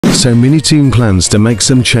So Minitoon plans to make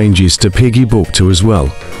some changes to Piggy Book 2 as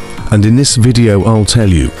well. And in this video I'll tell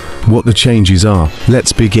you what the changes are.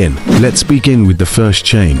 Let's begin. Let's begin with the first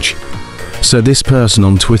change. So this person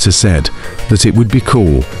on Twitter said that it would be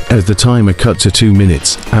cool as the timer cut to 2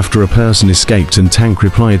 minutes after a person escaped, and Tank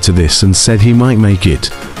replied to this and said he might make it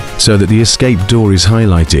so that the escape door is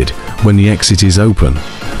highlighted when the exit is open,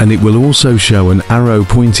 and it will also show an arrow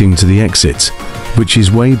pointing to the exit, which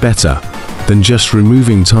is way better than just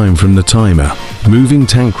removing time from the timer. Moving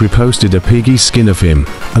Tank reposted a Piggy skin of him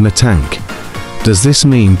and a tank. Does this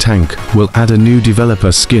mean Tank will add a new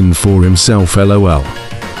developer skin for himself? LOL.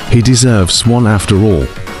 He deserves one after all,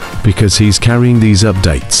 because he's carrying these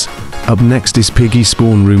updates. Up next is Piggy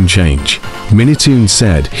spawn room change. Minitoon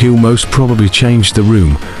said he'll most probably change the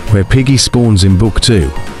room where Piggy spawns in Book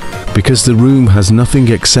 2, because the room has nothing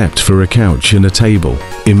except for a couch and a table.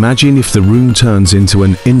 Imagine if the room turns into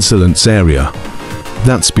an insolence area.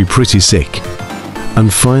 That'd be pretty sick.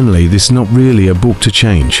 And finally, this not really a book to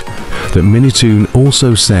change, that Minitoon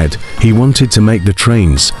also said he wanted to make the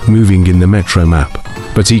trains moving in the metro map,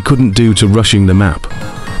 but he couldn't due to rushing the map,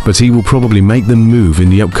 but he will probably make them move in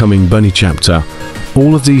the upcoming Bunny chapter.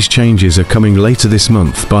 All of these changes are coming later this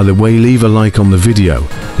month. By the way, leave a like on the video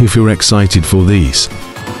if you're excited for these.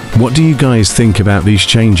 What do you guys think about these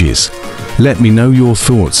changes? Let me know your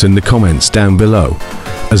thoughts in the comments down below.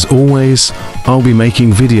 As always, I'll be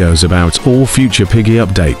making videos about all future Piggy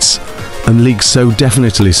updates and leaks, so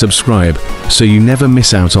definitely subscribe so you never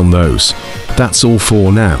miss out on those. That's all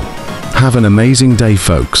for now. Have an amazing day,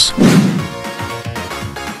 folks.